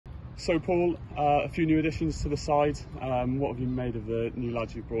So Paul, a few new additions to the side. What have you made of the new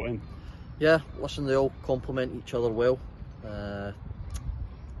lads you've brought in? Yeah, listen, they all complement each other well. The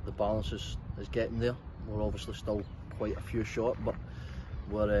balance is getting there. We're obviously still quite a few short, but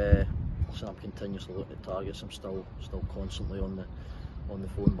we're listen, I'm continuously looking at targets. I'm still constantly on the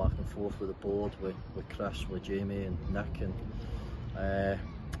phone back and forth with the board, with Chris, with Jamie and Nick, and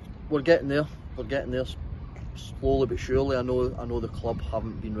we're getting there. We're getting there slowly but surely. I know the club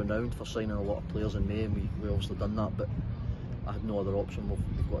haven't been renowned for signing a lot of players in May, and we obviously done that, but I had no other option.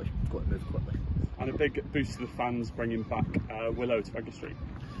 We've got to move quickly. And a big boost to the fans bringing back Willow to Beggar Street.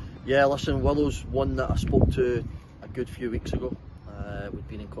 Yeah, listen, Willow's one that I spoke to a good few weeks ago. We'd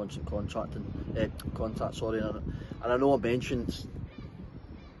been in constant contact, and I know I mentioned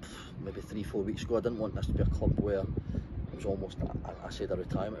maybe 3-4 weeks ago I didn't want this to be a club where it was almost, I said, a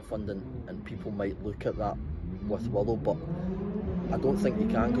retirement fund, and people might look at that with Willow, but I don't think you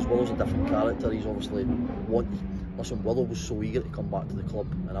can, because Willow's a different character. He's obviously listen, Willow was so eager to come back to the club,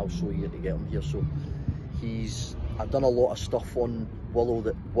 and I was so eager to get him here, so I've done a lot of stuff on Willow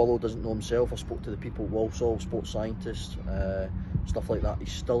that Willow doesn't know himself. I spoke to the people at Walsall, sports scientists, stuff like that.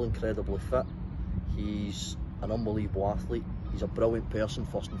 He's still incredibly fit. He's an unbelievable athlete. He's a brilliant person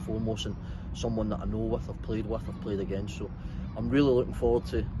first and foremost, and someone that I know with, I've played against. So I'm really looking forward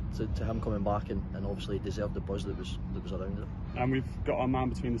to him coming back, and obviously he deserved the buzz that was around it. And we've got our man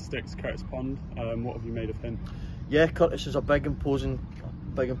between the sticks, Curtis Pond. What have you made of him? Yeah, Curtis is a big imposing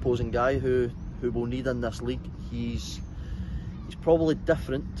guy who we'll need in this league. He's probably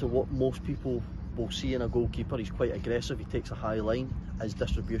different to what most people will see in a goalkeeper. He's quite aggressive, he takes a high line, his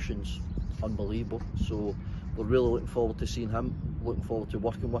distribution's unbelievable, so we're really looking forward to seeing him, looking forward to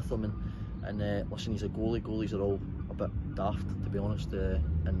working with him, and listen, he's a goalie. Goalies are all a bit daft, to be honest,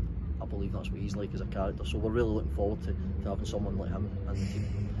 and I believe that's what he's like as a character, so we're really looking forward to having someone like him in the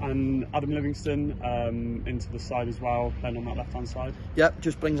team. And Adam Livingston into the side as well, playing on that left hand side. Yep,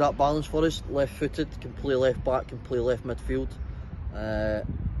 just brings that balance for us. Left footed, can play left back, can play left midfield.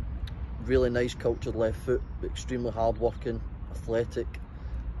 Really nice cultured left foot, extremely hard working, athletic,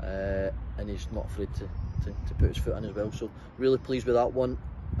 and he's not afraid to put his foot in as well, so really pleased with that one.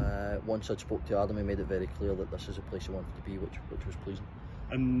 Once I spoke to Adam, he made it very clear that this is a place he wanted to be, which was pleasing.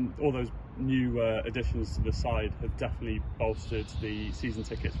 And all those new additions to the side have definitely bolstered the season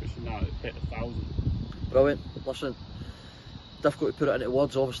tickets, which is now hit 1,000. Brilliant. Listen, difficult to put it into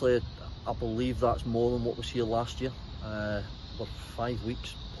words. Obviously, I believe that's more than what was here last year. We're 5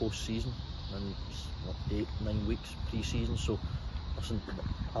 weeks post-season and 8-9 weeks pre-season. So, listen,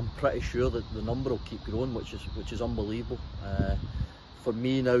 I'm pretty sure that the number will keep growing, which is unbelievable. For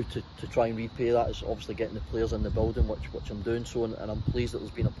me now to try and repay that is obviously getting the players in the building, which I'm doing so, and I'm pleased that there's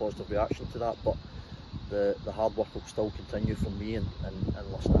been a positive reaction to that. But the hard work will still continue from me, and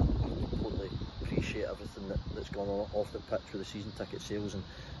listen, I completely appreciate everything that's gone on off the pitch with the season ticket sales and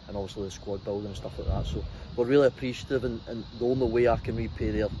obviously the squad building and stuff like that. So we're really appreciative, and the only way I can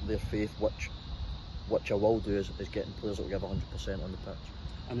repay their faith, which I will do, is getting players that will give 100% on the pitch.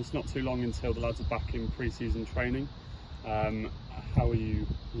 And it's not too long until the lads are back in pre-season training. How are you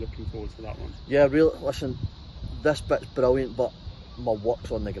looking forward to that one? Yeah, really, listen, this bit's brilliant, but my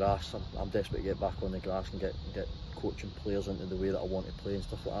work's on the grass. I'm desperate to get back on the grass and get coaching players into the way that I want to play and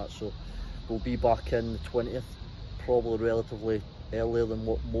stuff like that. So we'll be back in the 20th, probably relatively earlier than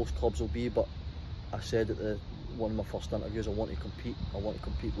what most clubs will be, but I said at one of my first interviews, I want to compete. I want to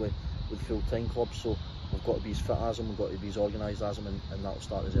compete with full-time clubs, so we've got to be as fit as them, we've got to be as organised as them, and that'll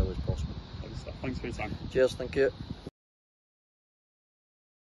start as early as possible. Thanks for your time. Cheers, thank you.